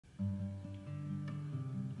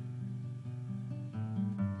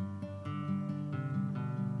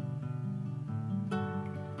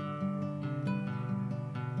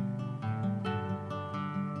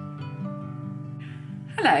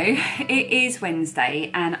Hello, it is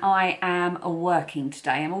Wednesday and I am working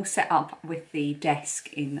today. I'm all set up with the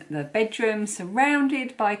desk in the bedroom,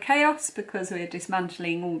 surrounded by chaos because we're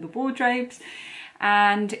dismantling all the wardrobes,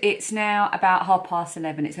 and it's now about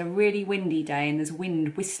 11:30. It's a really windy day and there's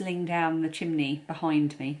wind whistling down the chimney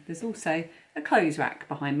behind me. There's also a clothes rack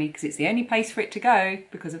behind me because it's the only place for it to go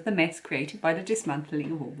because of the mess created by the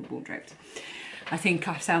dismantling of all the wardrobes. I think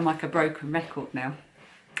I sound like a broken record now.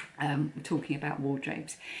 Talking about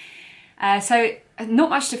wardrobes. So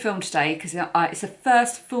not much to film today because it's the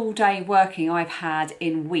first full day working I've had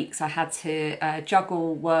in weeks. I had to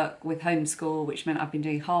juggle work with homeschool, which meant I've been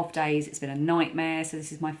doing half days. It's been a nightmare. So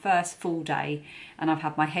this is my first full day and I've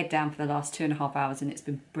had my head down for the last 2.5 hours and it's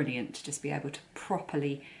been brilliant to just be able to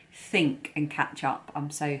properly think and catch up.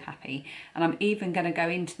 I'm so happy. And I'm even going to go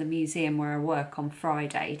into the museum where I work on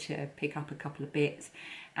Friday to pick up a couple of bits.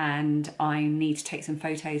 And I need to take some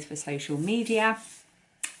photos for social media,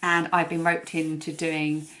 and I've been roped into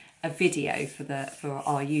doing a video for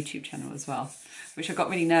our YouTube channel as well, which I got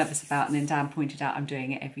really nervous about, and then Dan pointed out I'm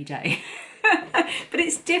doing it every day. But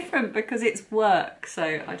it's different because it's work,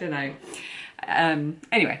 so I don't know.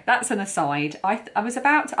 Anyway, that's an aside. I've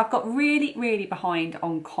got really behind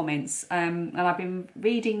on comments, and I've been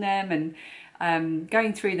reading them and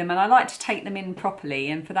going through them, and I like to take them in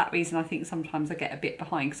properly, and for that reason I think sometimes I get a bit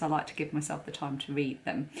behind because I like to give myself the time to read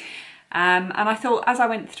them. And I thought as I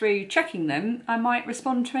went through checking them, I might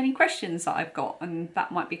respond to any questions that I've got, and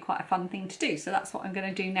that might be quite a fun thing to do. So that's what I'm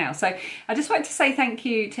going to do now. So I just wanted to say thank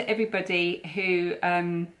you to everybody who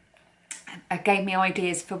gave me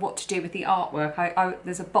ideas for what to do with the artwork.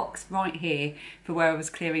 There's a box right here for where I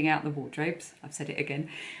was clearing out the wardrobes. I've said it again.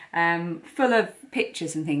 Full of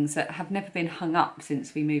pictures and things that have never been hung up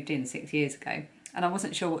since we moved in 6 years ago. And I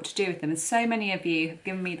wasn't sure what to do with them. And so many of you have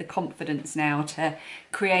given me the confidence now to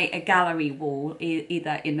create a gallery wall,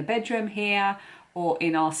 either in the bedroom here or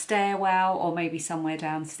in our stairwell or maybe somewhere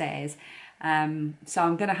downstairs. So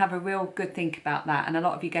I'm going to have a real good think about that, and a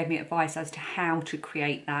lot of you gave me advice as to how to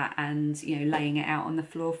create that, and laying it out on the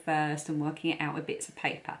floor first and working it out with bits of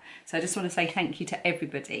paper. So I just want to say thank you to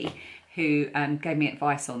everybody who gave me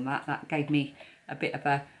advice on that. That gave me a bit of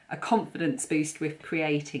a confidence boost with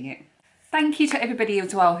creating it. Thank you to everybody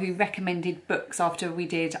as well who recommended books after we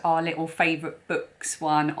did our little favourite books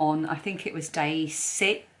one on, I think it was day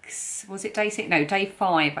 6. Was it day 6? No, day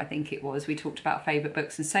 5 I think it was. We talked about favourite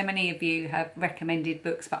books, and so many of you have recommended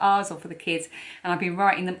books for us or for the kids, and I've been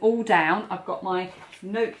writing them all down. I've got my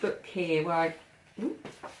notebook here where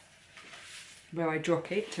I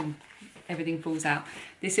drop it and everything falls out.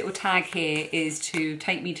 This little tag here is to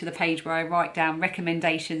take me to the page where I write down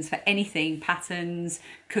recommendations for anything, patterns,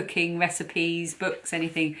 cooking, recipes, books,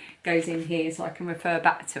 anything goes in here so I can refer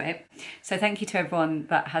back to it. So thank you to everyone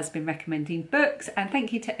that has been recommending books, and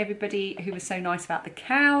thank you to everybody who was so nice about the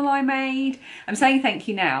cowl I made. I'm saying thank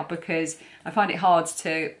you now because I find it hard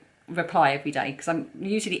to reply every day because I'm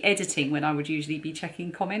usually editing when I would usually be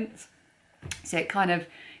checking comments. So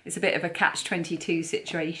it's a bit of a catch-22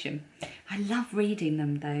 situation. I love reading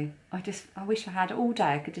them though. I wish I had all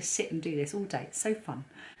day. I could just sit and do this all day. It's so fun.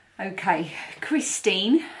 Okay,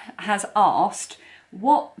 Christine has asked,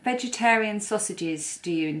 what vegetarian sausages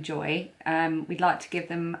do you enjoy? We'd like to give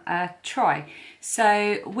them a try. So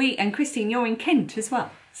and Christine, you're in Kent as well.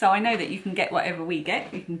 So I know that you can get whatever we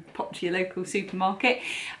get. You can pop to your local supermarket.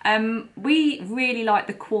 We really like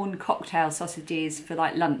the corn cocktail sausages for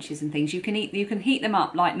like lunches and things. You can heat them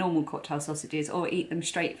up like normal cocktail sausages or eat them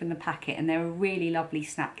straight from the packet, and they're a really lovely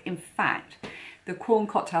snack. In fact, the corn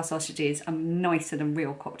cocktail sausages are nicer than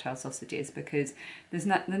real cocktail sausages because there's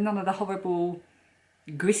none of the horrible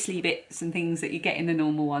gristly bits and things that you get in the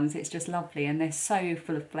normal ones. It's just lovely, and they're so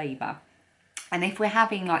full of flavour. And if we're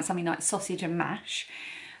having like something like sausage and mash,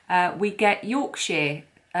 we get Yorkshire,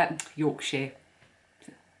 I'm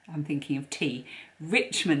thinking of tea,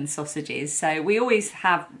 Richmond sausages. So we always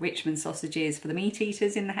have Richmond sausages for the meat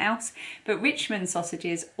eaters in the house, but Richmond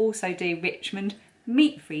sausages also do Richmond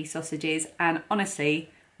meat-free sausages, and honestly,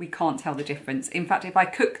 we can't tell the difference. In fact, if I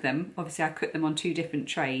cook them, obviously I cook them on 2 different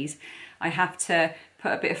trays, I have to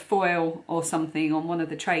put a bit of foil or something on one of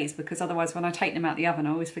the trays because otherwise when I take them out the oven I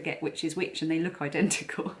always forget which is which and they look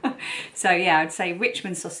identical. So yeah, I'd say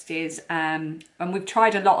Richmond sausages, and we've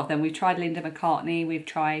tried a lot of them. We've tried Linda McCartney, we've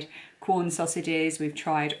tried corn sausages, we've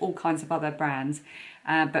tried all kinds of other brands,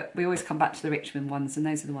 but we always come back to the Richmond ones, and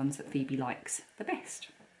those are the ones that Phoebe likes the best.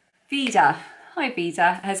 Vida hi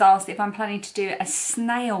Visa, has asked if I'm planning to do a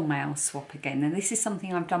snail mail swap again. And this is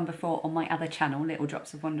something I've done before on my other channel, Little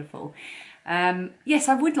Drops of Wonderful. Yes,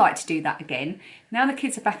 I would like to do that again. Now the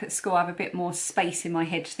kids are back at school, I have a bit more space in my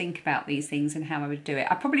head to think about these things and how I would do it.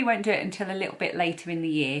 I probably won't do it until a little bit later in the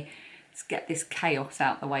year. Let's get this chaos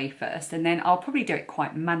out the way first, and then I'll probably do it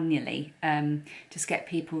quite manually. Just get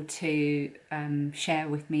people to share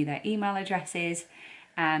with me their email addresses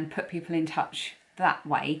and put people in touch that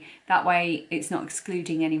way. That way it's not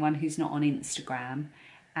excluding anyone who's not on Instagram.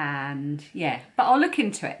 And yeah, but I'll look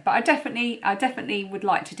into it. But I definitely would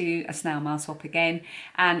like to do a snail mail swap again.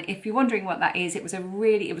 And if you're wondering what that is, it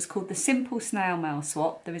was called the Simple Snail Mail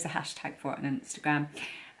Swap. There is a hashtag for it on Instagram.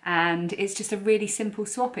 And it's just a really simple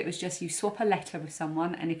swap. It was just you swap a letter with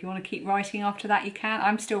someone, and if you want to keep writing after that, you can.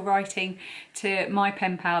 I'm still writing to my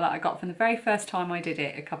pen pal that I got from the very first time I did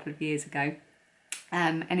it a couple of years ago.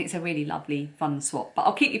 And it's a really lovely, fun swap. But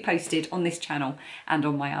I'll keep you posted on this channel and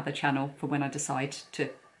on my other channel for when I decide to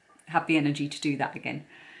have the energy to do that again.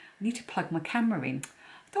 I need to plug my camera in.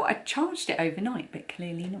 I thought I'd charged it overnight, but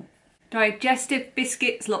clearly not. Digestive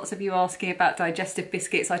biscuits, lots of you asking about digestive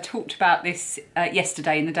biscuits. I talked about this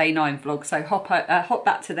yesterday in the day 9 vlog, so hop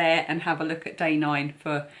back to there and have a look at day 9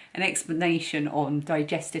 for an explanation on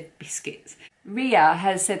digestive biscuits. Ria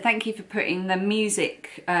has said thank you for putting the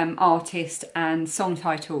music artist and song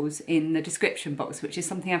titles in the description box, which is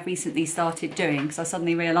something I've recently started doing because I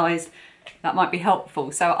suddenly realised that might be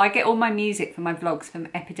helpful. So I get all my music for my vlogs from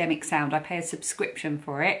Epidemic Sound. I pay a subscription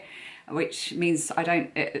for it, which means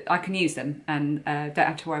I can use them and don't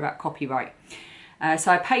have to worry about copyright.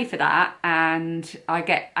 So I pay for that and I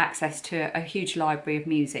get access to a huge library of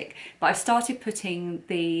music. But I've started putting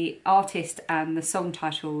the artist and the song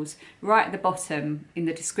titles right at the bottom in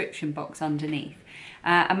the description box underneath.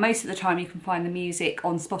 And most of the time you can find the music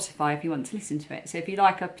on Spotify if you want to listen to it. So if you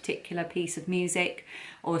like a particular piece of music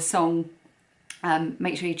or a song,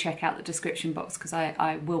 make sure you check out the description box because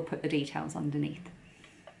I will put the details underneath.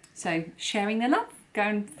 So sharing the love, go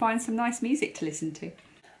and find some nice music to listen to.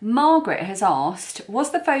 Margaret has asked,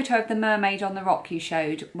 was the photo of the mermaid on the rock you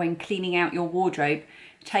showed when cleaning out your wardrobe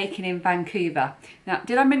taken in Vancouver? Now,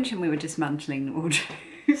 did I mention we were dismantling the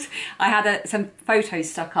wardrobes? I had some photos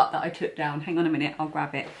stuck up that I took down. Hang on a minute, I'll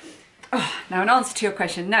grab it. Oh, now in answer to your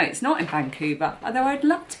question, no, it's not in Vancouver, although I'd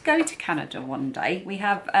love to go to Canada one day. We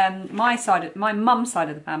have, my mum's side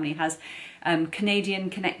of the family has Canadian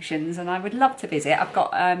connections and I would love to visit. I've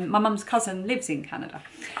got, my mum's cousin lives in Canada.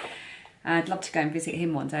 I'd love to go and visit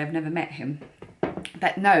him one day. I've never met him.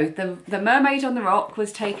 But no, the mermaid on the rock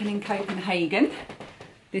was taken in Copenhagen.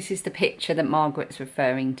 This is the picture that Margaret's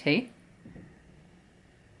referring to.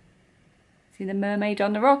 See the mermaid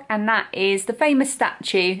on the rock? And that is the famous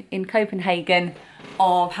statue in Copenhagen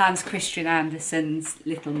of Hans Christian Andersen's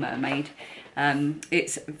Little Mermaid.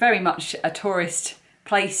 It's very much a tourist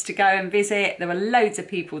place to go and visit. There were loads of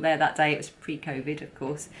people there that day. It was pre-COVID, of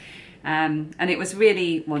course. And it was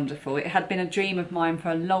really wonderful. It had been a dream of mine for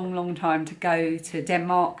a long, long time to go to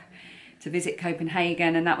Denmark, to visit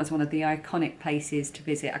Copenhagen, and that was one of the iconic places to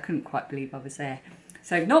visit. I couldn't quite believe I was there.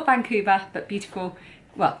 So not Vancouver, but beautiful,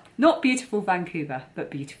 well, not beautiful Vancouver, but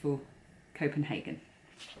beautiful Copenhagen.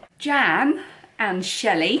 Jan and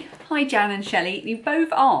Shelley, hi Jan and Shelley, you both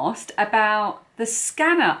asked about the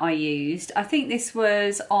scanner I used. I think this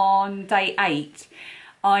was on day 8.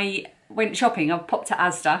 I went shopping. I popped to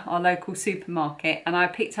Asda, our local supermarket, and I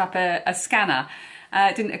picked up a scanner.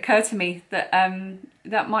 It didn't occur to me that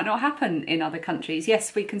that might not happen in other countries.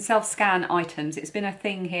 Yes, we can self-scan items. It's been a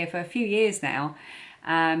thing here for a few years now.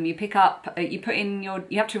 You pick up, you put in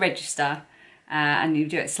you have to register, and you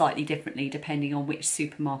do it slightly differently depending on which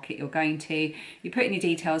supermarket you're going to. You put in your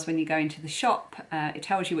details when you go into the shop. It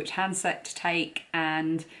tells you which handset to take,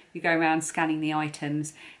 and you go around scanning the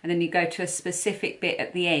items, and then you go to a specific bit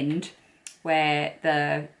at the end where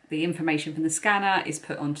the information from the scanner is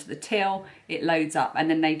put onto the till, it loads up, and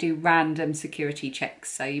then they do random security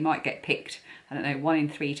checks. So you might get picked, I don't know, 1 in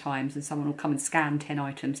 3 times, and someone will come and scan 10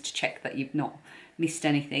 items to check that you've not missed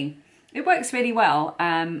anything. It works really well,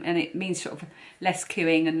 and it means sort of less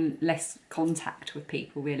queuing and less contact with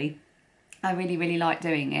people, really. I really, really like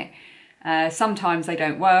doing it. Sometimes they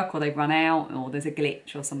don't work, or they run out, or there's a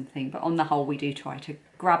glitch or something, but on the whole we do try to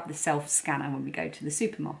grab the self-scanner when we go to the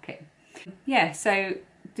supermarket. Yeah, so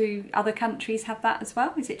do other countries have that as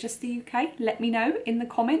well? Is it just the UK? Let me know in the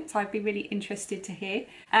comments. I'd be really interested to hear.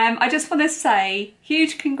 I just want to say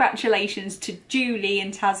huge congratulations to Julie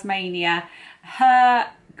in Tasmania.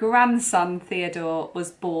 Her grandson Theodore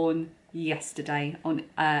was born yesterday on,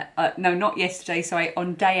 no, not yesterday, sorry,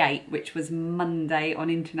 on day 8, which was Monday on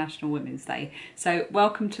International Women's Day. So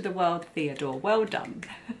welcome to the world, Theodore. Well done.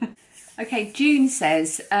 Okay, June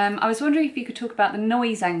says, I was wondering if you could talk about the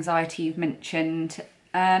noise anxiety you've mentioned.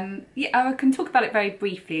 Yeah, I can talk about it very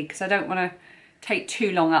briefly because I don't want to take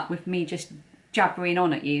too long up with me just jabbering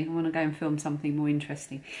on at you. I want to go and film something more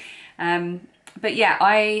interesting. But yeah,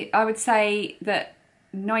 I would say that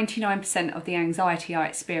 99% of the anxiety I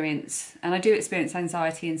experience, and I do experience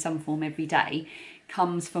anxiety in some form every day,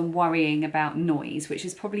 comes from worrying about noise, which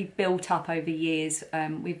is probably built up over years.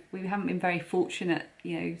 We haven't been very fortunate,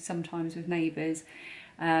 you know, sometimes with neighbours.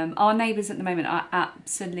 Our neighbours at the moment are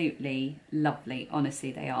absolutely lovely,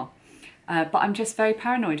 honestly they are. But I'm just very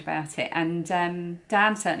paranoid about it, and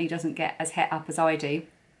Dan certainly doesn't get as het up as I do.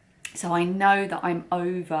 So I know that I'm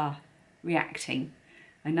overreacting.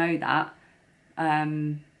 I know that.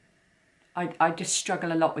 I just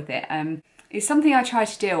struggle a lot with it. It's something I try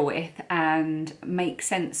to deal with and make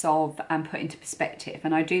sense of and put into perspective.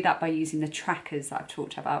 And I do that by using the trackers that I've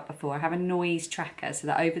talked about before. I have a noise tracker so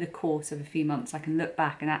that over the course of a few months I can look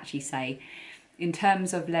back and actually say, in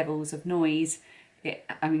terms of levels of noise, it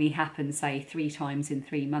only happened, say, 3 times in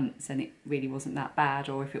 3 months and it really wasn't that bad,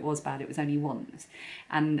 or if it was bad, it was only once.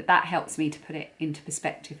 And that helps me to put it into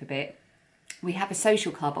perspective a bit. We have a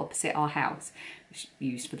social club opposite our house, which is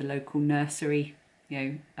used for the local nursery,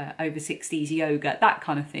 you know, over 60s yoga, that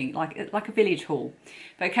kind of thing, like a village hall.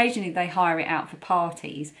 But occasionally they hire it out for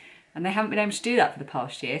parties, and they haven't been able to do that for the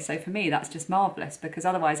past year. So for me, that's just marvellous, because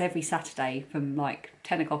otherwise every Saturday from like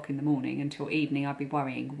 10 o'clock in the morning until evening, I'd be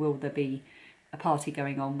worrying, will there be a party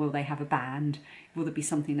going on? Will they have a band? Will there be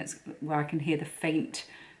something that's where I can hear the faint,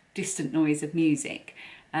 distant noise of music?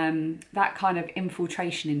 That kind of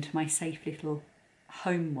infiltration into my safe little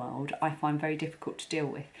home world I find very difficult to deal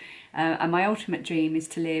with. And my ultimate dream is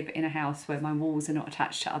to live in a house where my walls are not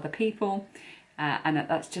attached to other people, and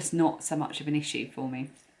that's just not so much of an issue for me.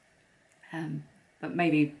 But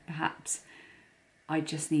maybe, perhaps, I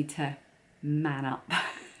just need to man up.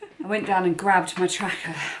 I went down and grabbed my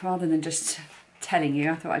tracker rather than just telling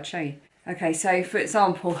you. I thought I'd show you. Okay, so for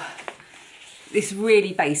example, it's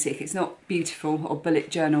really basic. It's not beautiful or bullet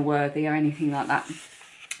journal worthy or anything like that.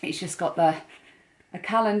 It's just got a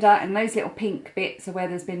calendar, and those little pink bits are where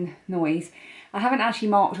there's been noise. I haven't actually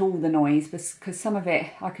marked all the noise because some of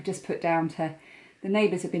it I could just put down to the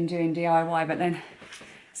neighbours have been doing DIY, but then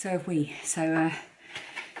so have we. So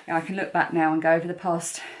yeah, I can look back now and go over the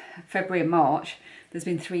past February and March. There's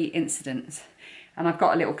been 3 incidents, and I've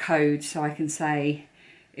got a little code so I can say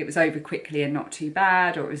it was over quickly and not too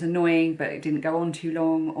bad, or it was annoying but it didn't go on too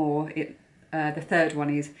long, or the third one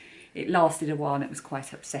is it lasted a while and it was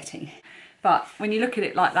quite upsetting. But when you look at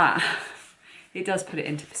it like that, it does put it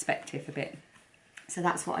into perspective a bit. So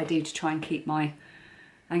that's what I do to try and keep my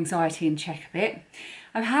anxiety in check a bit.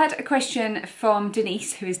 I've had a question from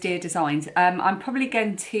Denise, who is Dear Designs. I'm probably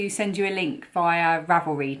going to send you a link via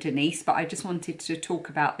Ravelry, Denise, but I just wanted to talk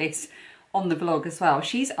about this on the vlog as well.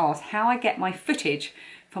 She's asked how I get my footage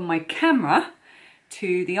from my camera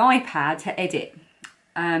to the iPad to edit.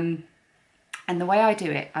 And the way I do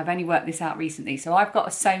it, I've only worked this out recently. So I've got a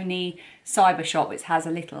Sony Cybershot which has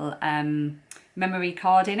a little memory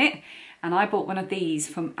card in it. And I bought one of these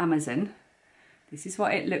from Amazon. This is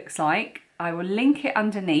what it looks like. I will link it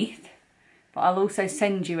underneath, but I'll also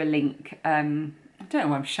send you a link. I don't know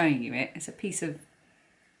why I'm showing you it. It's a piece of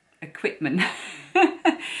equipment.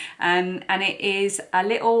 And it is a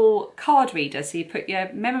little card reader. So you put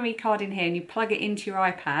your memory card in here and you plug it into your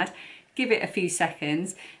iPad, give it a few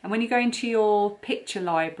seconds, and when you go into your picture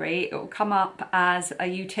library, it will come up as a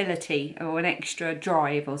utility or an extra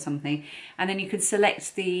drive or something, and then you can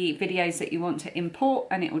select the videos that you want to import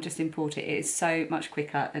and it will just import it. It is so much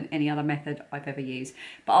quicker than any other method I've ever used.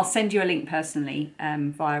 But I'll send you a link personally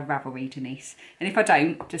via Ravelry, Denise, and if I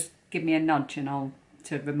don't, just give me a nudge and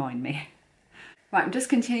to remind me. Right, I'm just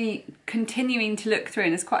continuing to look through,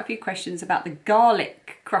 and there's quite a few questions about the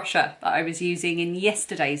garlic crusher that I was using in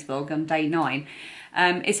yesterday's vlog on day 9.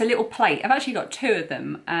 It's a little plate. I've actually got 2 of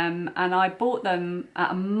them, and I bought them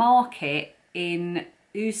at a market in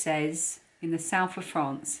Uzès in the south of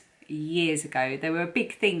France years ago. They were a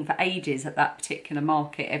big thing for ages at that particular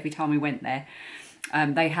market. Every time we went there,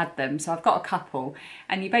 they had them. So I've got a couple,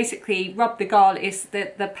 and you basically rub the garlic.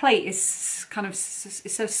 The plate is kind of,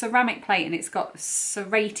 it's a ceramic plate and it's got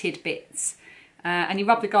serrated bits, and you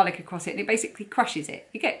rub the garlic across it and it basically crushes it.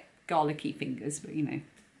 You get garlicky fingers, but you know,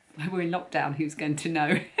 we're in lockdown, who's going to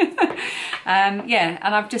know? Yeah,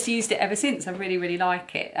 and I've just used it ever since. I really, really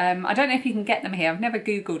like it. I don't know if you can get them here. I've never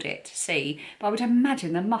Googled it to see, but I would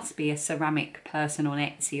imagine there must be a ceramic person on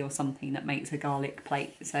Etsy or something that makes a garlic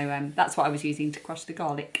plate. So that's what I was using to crush the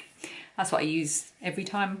garlic. That's what I use every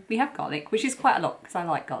time we have garlic, which is quite a lot because I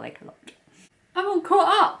like garlic a lot. I'm all caught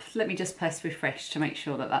up. Let me just press refresh to make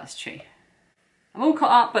sure that that's true. I'm all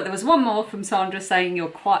caught up, but there was one more from Sandra saying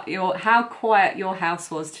how quiet your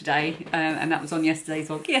house was today, and that was on yesterday's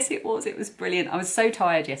vlog. Yes, it was. It was brilliant. I was so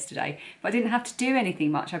tired yesterday, but I didn't have to do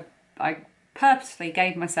anything much. I purposely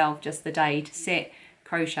gave myself just the day to sit,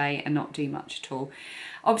 crochet, and not do much at all.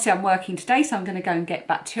 Obviously, I'm working today, so I'm going to go and get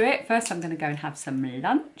back to it. First, I'm going to go and have some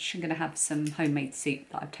lunch. I'm going to have some homemade soup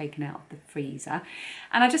that I've taken out of the freezer.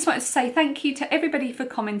 And I just wanted to say thank you to everybody for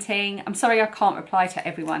commenting. I'm sorry I can't reply to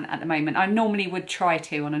everyone at the moment. I normally would try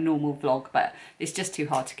to on a normal vlog, but it's just too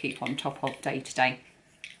hard to keep on top of day to day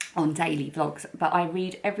on daily vlogs. But I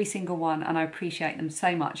read every single one and I appreciate them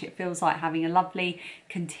so much. It feels like having a lovely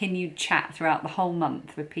continued chat throughout the whole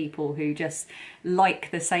month with people who just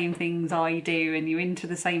like the same things I do and you're into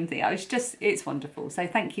the same thing. It's wonderful. So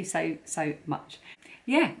thank you so much.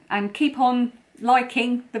 Yeah, and keep on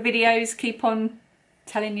liking the videos, keep on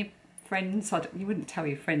telling your friends. You wouldn't tell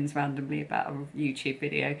your friends randomly about a YouTube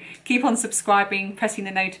video. Keep on subscribing, pressing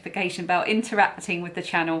the notification bell, interacting with the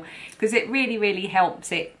channel, because it really, really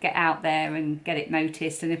helps it get out there and get it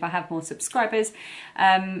noticed. And if I have more subscribers,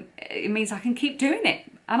 it means I can keep doing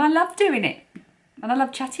it. And I love doing it. And I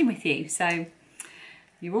love chatting with you. So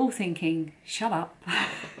you're all thinking, shut up,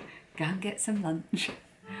 go and get some lunch.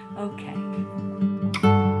 Okay.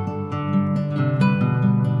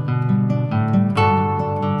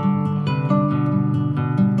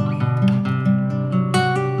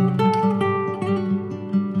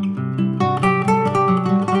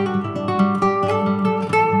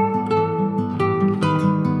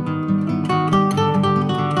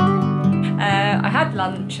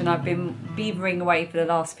 Lunch, and I've been beavering away for the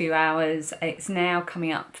last few hours. It's now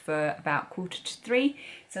coming up for about 2:45,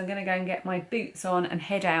 so I'm going to go and get my boots on and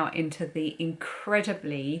head out into the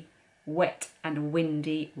incredibly wet and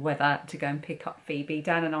windy weather to go and pick up Phoebe.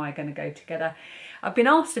 Dan and I are going to go together. I've been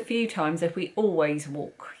asked a few times if we always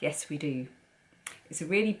walk. Yes, we do. It's a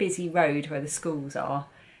really busy road where the schools are,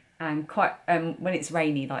 and quite when it's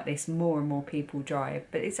rainy like this, more and more people drive,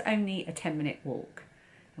 but it's only a 10-minute walk.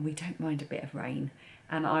 And we don't mind a bit of rain,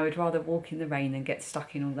 and I would rather walk in the rain than get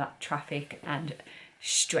stuck in all that traffic and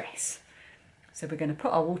stress. So we're going to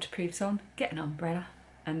put our waterproofs on, get an umbrella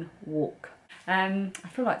and walk. I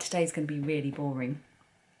feel like today's going to be really boring.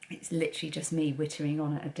 It's literally just me whittering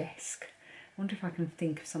on at a desk. I wonder if I can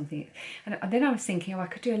think of something. And then I was thinking, oh, I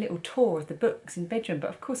could do a little tour of the books in the bedroom, but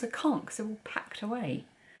of course I can't because they're all packed away.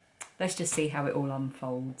 Let's just see how it all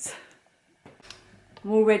unfolds.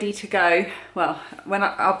 I'm all ready to go. Well,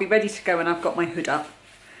 I'll be ready to go when I've got my hood up,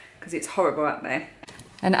 because it's horrible out there.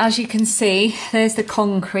 And as you can see, there's the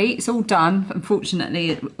concrete. It's all done. Unfortunately,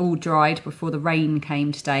 it all dried before the rain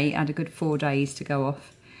came today. I had a good 4 days to go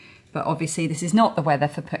off. But obviously, this is not the weather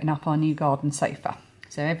for putting up our new garden sofa.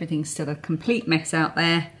 So everything's still a complete mess out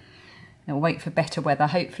there. And we'll wait for better weather,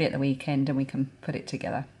 hopefully at the weekend, and we can put it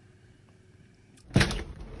together.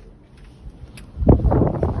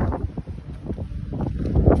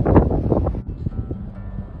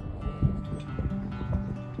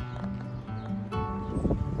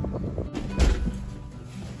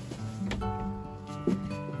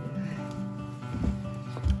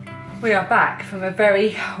 We are back from a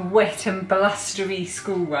very wet and blustery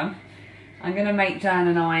school run. I'm going to make Dan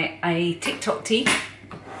and I a TikTok tea.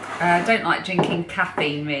 I don't like drinking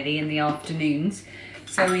caffeine really in the afternoons.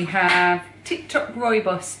 So we have TikTok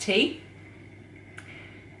rooibos tea,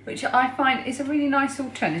 which I find is a really nice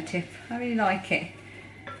alternative. I really like it.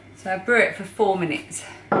 So I brew it for 4 minutes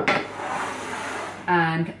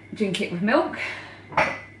and drink it with milk.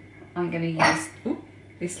 I'm going to use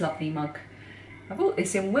this lovely mug. I bought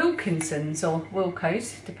this in Wilkinson's or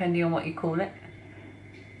Wilco's, depending on what you call it,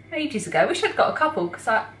 ages ago. Wish I'd got a couple, because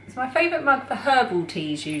it's my favourite mug for herbal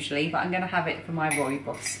teas usually, but I'm going to have it for my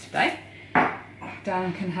rooibos today.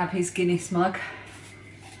 Dan can have his Guinness mug.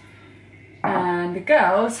 And the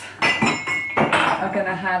girls are going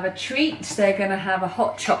to have a treat. They're going to have a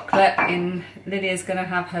hot chocolate Lydia's going to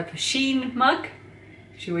have her Pasheen mug.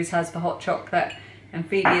 She always has the hot chocolate. And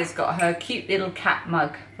Phoebe has got her cute little cat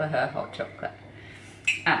mug for her hot chocolate.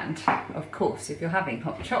 And of course, if you're having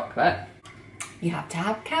hot chocolate, you have to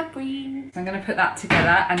have Cadbury. I'm going to put that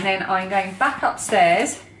together, and then I'm going back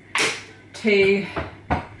upstairs to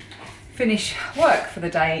finish work for the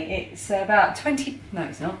day. It's about 20, no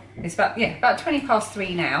it's not, it's about 20 past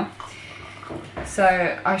 3 now.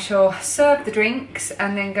 So I shall serve the drinks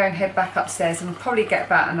and then go and head back upstairs and probably get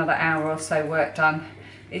about another hour or so work done.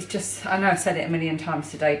 It's just, I know I've said it a million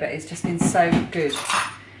times today, but it's just been so good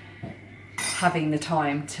having the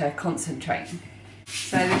time to concentrate.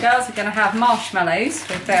 So the girls are going to have marshmallows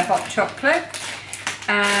with their hot chocolate,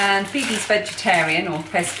 and Phoebe's vegetarian or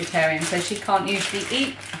pescatarian, so she can't usually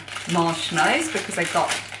eat marshmallows because they've got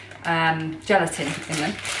gelatin in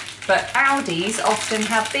them. But Aldi's often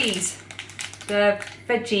have these, the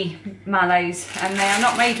veggie mallows, and they are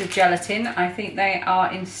not made with gelatin. I think they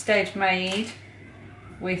are instead made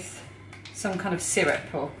with some kind of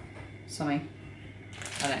syrup or something.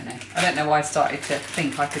 I don't know. I don't know why I started to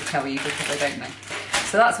think I could tell you, because I don't know.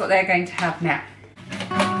 So that's what they're going to have now.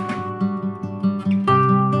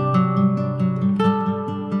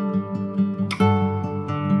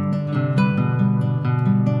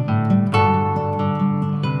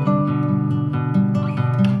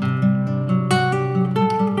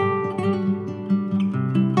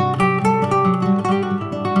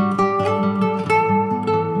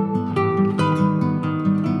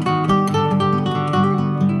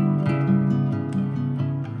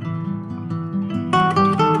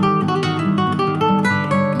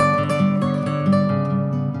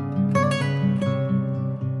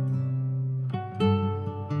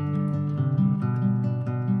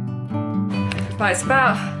 Right, it's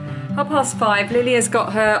about 5:30. Lily has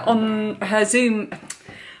got her on her Zoom,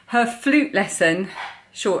 her flute lesson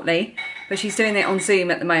shortly, but she's doing it on Zoom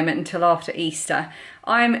at the moment until after Easter.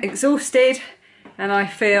 I'm exhausted and I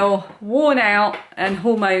feel worn out and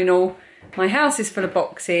hormonal. My house is full of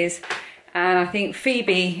boxes, and I think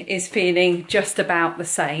Phoebe is feeling just about the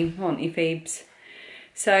same, aren't you, Phoebes?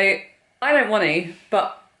 So I don't want to,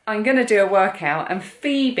 but I'm going to do a workout, and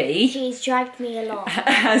Phoebe, she's dragged me along,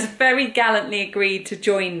 has very gallantly agreed to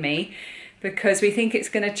join me because we think it's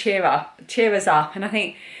going to cheer us up. And I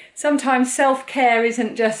think sometimes self-care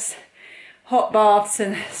isn't just hot baths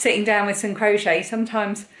and sitting down with some crochet.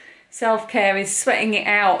 Sometimes self-care is sweating it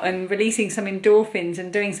out and releasing some endorphins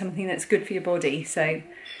and doing something that's good for your body. So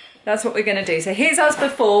that's what we're going to do. So here's us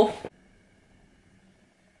before.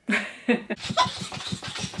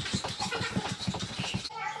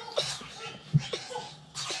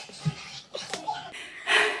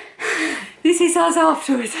 This is us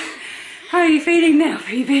afterwards. How are you feeling now,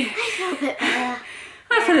 Phoebe? I feel a bit better.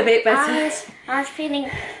 I feel a bit better. I was feeling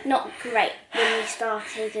not great when we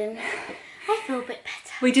started, and I feel a bit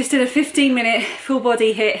better. We just did a 15-minute full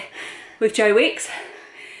body hit with Joe Wicks.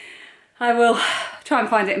 I will try and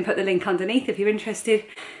find it and put the link underneath if you're interested.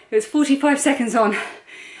 It was 45 seconds on,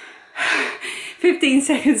 15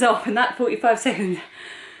 seconds off, and that 45 seconds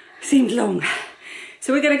seemed long.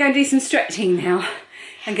 So we're going to go and do some stretching now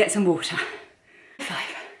and get some water. 5.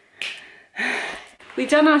 We've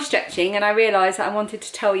done our stretching, and I realised that I wanted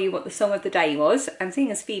to tell you what the song of the day was, and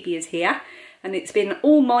seeing as Phoebe is here, and it's been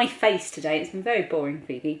all my face today, it's been very boring,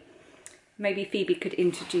 Phoebe. Maybe Phoebe could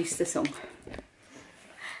introduce the song.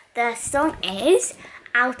 The song is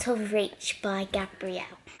Out of Reach by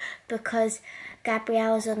Gabrielle, because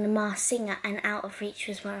Gabrielle was on The Masked Singer and Out of Reach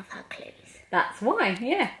was one of her clues. That's why,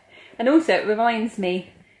 yeah. And also it reminds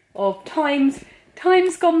me of times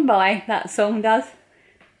gone by, that song does.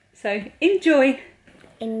 So enjoy.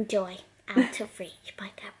 Enjoy Out of Reach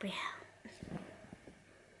by Gabrielle.